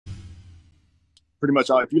pretty much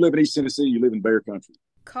all. If you live in East Tennessee, you live in bear country.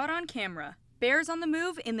 Caught on camera. Bears on the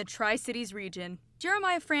move in the Tri-Cities region.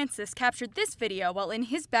 Jeremiah Francis captured this video while in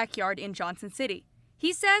his backyard in Johnson City.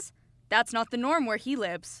 He says that's not the norm where he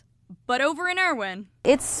lives. But over in Erwin,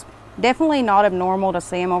 it's definitely not abnormal to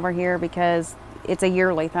see them over here because it's a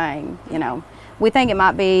yearly thing, you know. We think it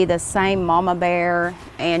might be the same mama bear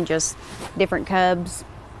and just different cubs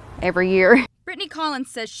every year. Brittany Collins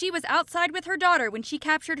says she was outside with her daughter when she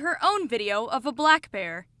captured her own video of a black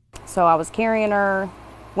bear. So I was carrying her,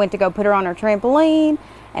 went to go put her on her trampoline,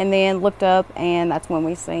 and then looked up, and that's when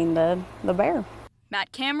we seen the bear.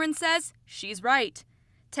 Matt Cameron says she's right.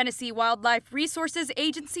 Tennessee Wildlife Resources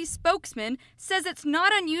Agency spokesman says it's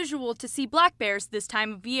not unusual to see black bears this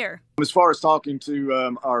time of year. As far as talking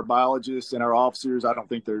to our biologists and our officers, I don't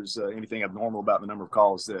think there's anything abnormal about the number of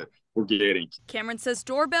calls that we're getting. Cameron says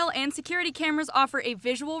doorbell and security cameras offer a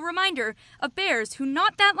visual reminder of bears who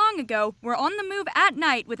not that long ago were on the move at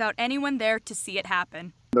night without anyone there to see it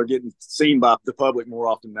happen. They're getting seen by the public more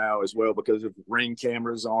often now as well because of Ring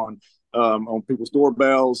cameras on people's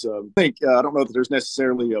doorbells. I don't know that there's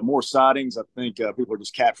necessarily more sightings. I think people are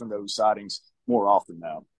just capturing those sightings more often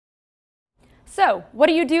now. So, what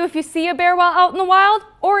do you do if you see a bear while out in the wild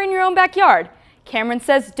or in your own backyard? Cameron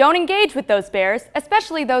says don't engage with those bears,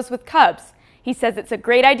 especially those with cubs. He says it's a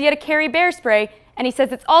great idea to carry bear spray, and he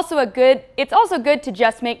says it's also good to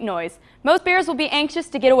just make noise. Most bears will be anxious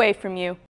to get away from you.